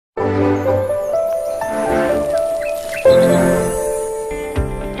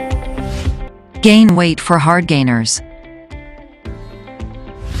Gain weight for hardgainers.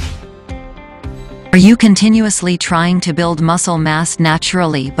 Are you continuously trying to build muscle mass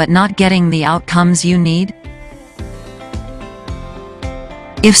naturally but not getting the outcomes you need?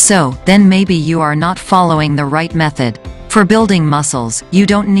 If so, then maybe you are not following the right method. For building muscles, you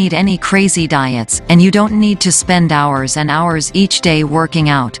don't need any crazy diets, and you don't need to spend hours and hours each day working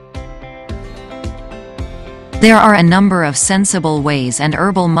out. There are a number of sensible ways, and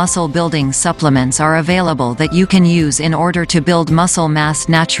herbal muscle building supplements are available that you can use in order to build muscle mass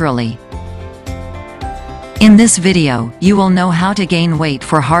naturally. In this video, you will know how to gain weight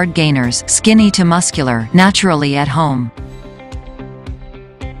for hardgainers, skinny to muscular, naturally at home.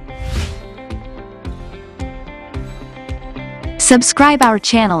 Subscribe our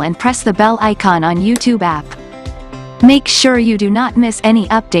channel and press the bell icon on YouTube app. Make sure you do not miss any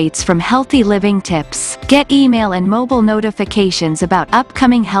updates from Healthy Living Tips. Get email and mobile notifications about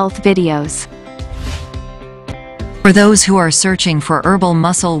upcoming health videos. For those who are searching for herbal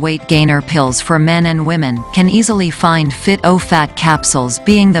muscle weight gainer pills for men and women, can easily find FitOFat capsules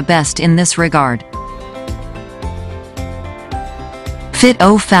being the best in this regard.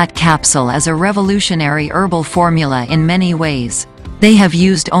 FitOFat capsule is a revolutionary herbal formula in many ways. They have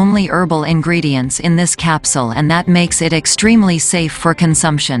used only herbal ingredients in this capsule, and that makes it extremely safe for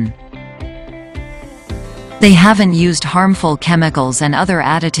consumption. They haven't used harmful chemicals and other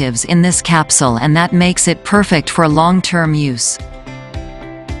additives in this capsule, and that makes it perfect for long-term use.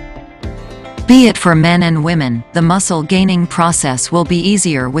 Be it for men and women, the muscle gaining process will be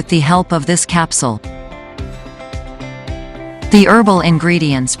easier with the help of this capsule. The herbal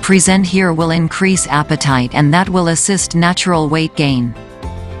ingredients present here will increase appetite, and that will assist natural weight gain.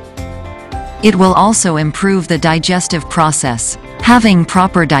 It will also improve the digestive process. Having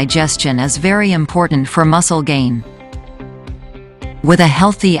proper digestion is very important for muscle gain. With a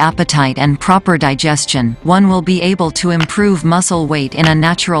healthy appetite and proper digestion, one will be able to improve muscle weight in a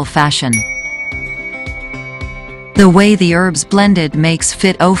natural fashion. The way the herbs blended makes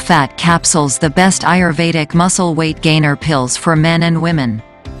FitOFat capsules the best Ayurvedic muscle weight gainer pills for men and women.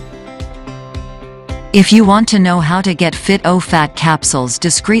 If you want to know how to get FitOFat capsules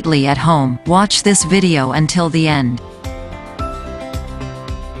discreetly at home, watch this video until the end.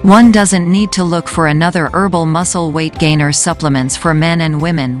 One doesn't need to look for another herbal muscle weight gainer supplements for men and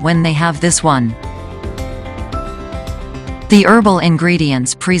women when they have this one. The herbal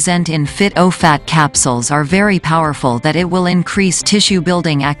ingredients present in FitOFat capsules are very powerful, that it will increase tissue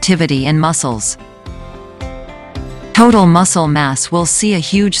building activity in muscles. Total muscle mass will see a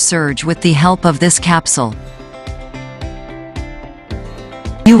huge surge with the help of this capsule.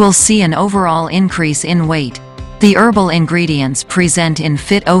 You will see an overall increase in weight. The herbal ingredients present in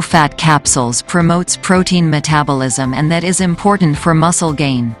FitOFat capsules promotes protein metabolism, and that is important for muscle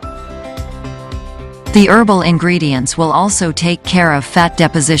gain. The herbal ingredients will also take care of fat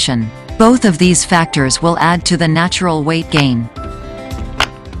deposition. Both of these factors will add to the natural weight gain.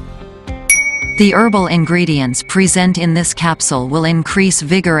 The herbal ingredients present in this capsule will increase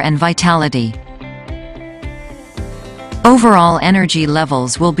vigor and vitality. Overall energy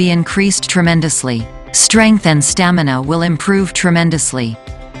levels will be increased tremendously. Strength and stamina will improve tremendously.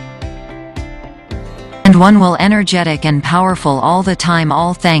 And one will energetic and powerful all the time,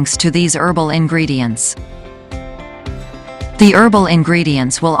 all thanks to these herbal ingredients. The herbal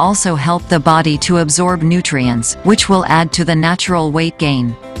ingredients will also help the body to absorb nutrients, which will add to the natural weight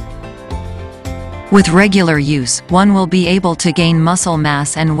gain. With regular use, one will be able to gain muscle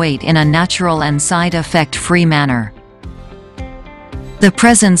mass and weight in a natural and side effect-free manner. The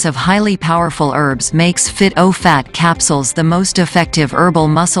presence of highly powerful herbs makes FitOFat capsules the most effective herbal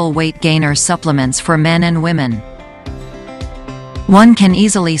muscle weight gainer supplements for men and women. One can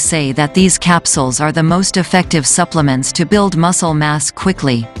easily say that these capsules are the most effective supplements to build muscle mass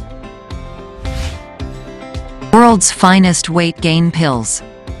quickly. World's finest weight gain pills.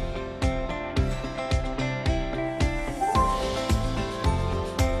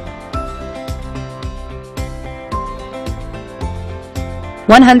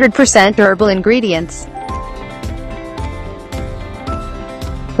 %100% herbal ingredients.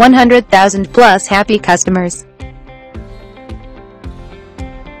 100,000 plus happy customers.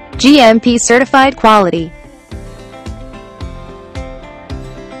 GMP certified quality.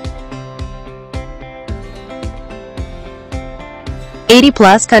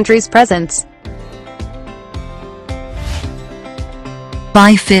 +80 countries presence.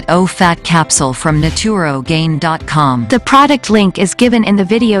 Buy FitOFat capsule from naturogain.com. The product link is given in the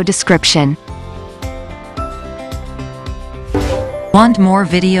video description. Want more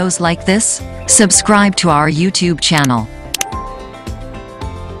videos like this? Subscribe to our YouTube channel.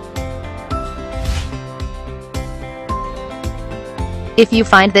 If you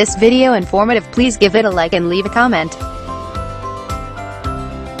find this video informative, please give it a like and leave a comment.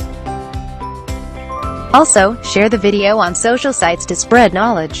 Also, share the video on social sites to spread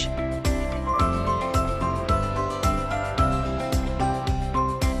knowledge.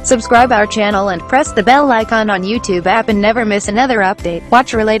 Subscribe our channel and press the bell icon on YouTube app and never miss another update.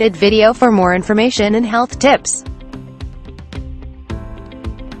 Watch related video for more information and health tips.